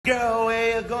Girl,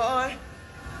 where you going?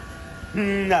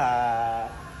 Nah.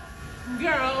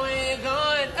 Girl, where you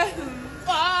going?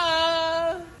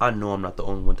 I know I'm not the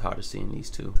only one tired of seeing these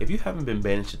two. If you haven't been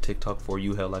banished to TikTok for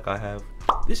you hell like I have,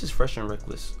 this is Fresh and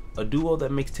Reckless, a duo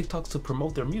that makes TikToks to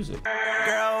promote their music.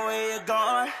 Girl, where you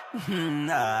going?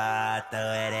 Nah, throw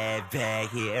that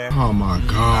back here. Oh my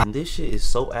god. And this shit is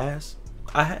so ass,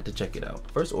 I had to check it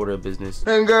out. First order of business.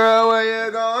 And girl, where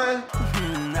you going?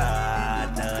 Nah,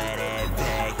 throw that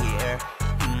back here.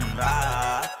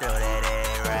 Throw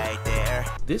that right there.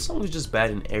 This song is just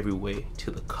bad in every way.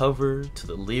 To the cover, to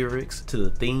the lyrics, to the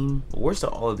theme. But worse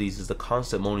than all of these is the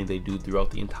constant moaning they do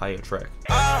throughout the entire track.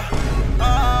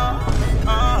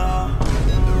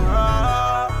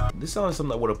 This sounds like something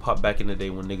that would have popped back in the day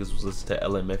when niggas was listening to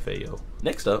LMFAO.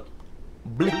 Next up,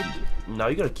 Blicky. Now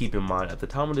you gotta keep in mind, at the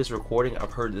time of this recording,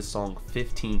 I've heard this song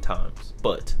 15 times,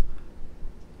 but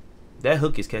that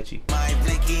hook is catchy. My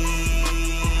Blicky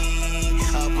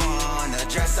up on the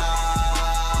dresser.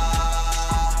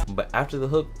 But after the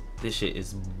hook, this shit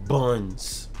is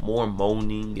buns. More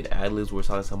moaning and ad-libs where it's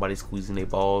like somebody squeezing their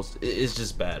balls. It's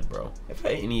just bad, bro. If I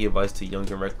had any advice to Young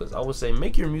and Reckless, I would say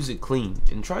make your music clean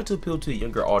and try to appeal to a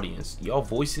younger audience. Y'all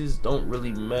voices don't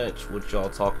really match what y'all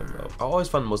talking about. I always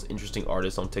find the most interesting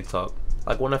artists on TikTok,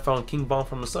 like when I found King Von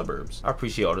from the suburbs. I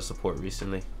appreciate all the support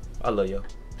recently. I love y'all.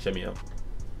 Check me out.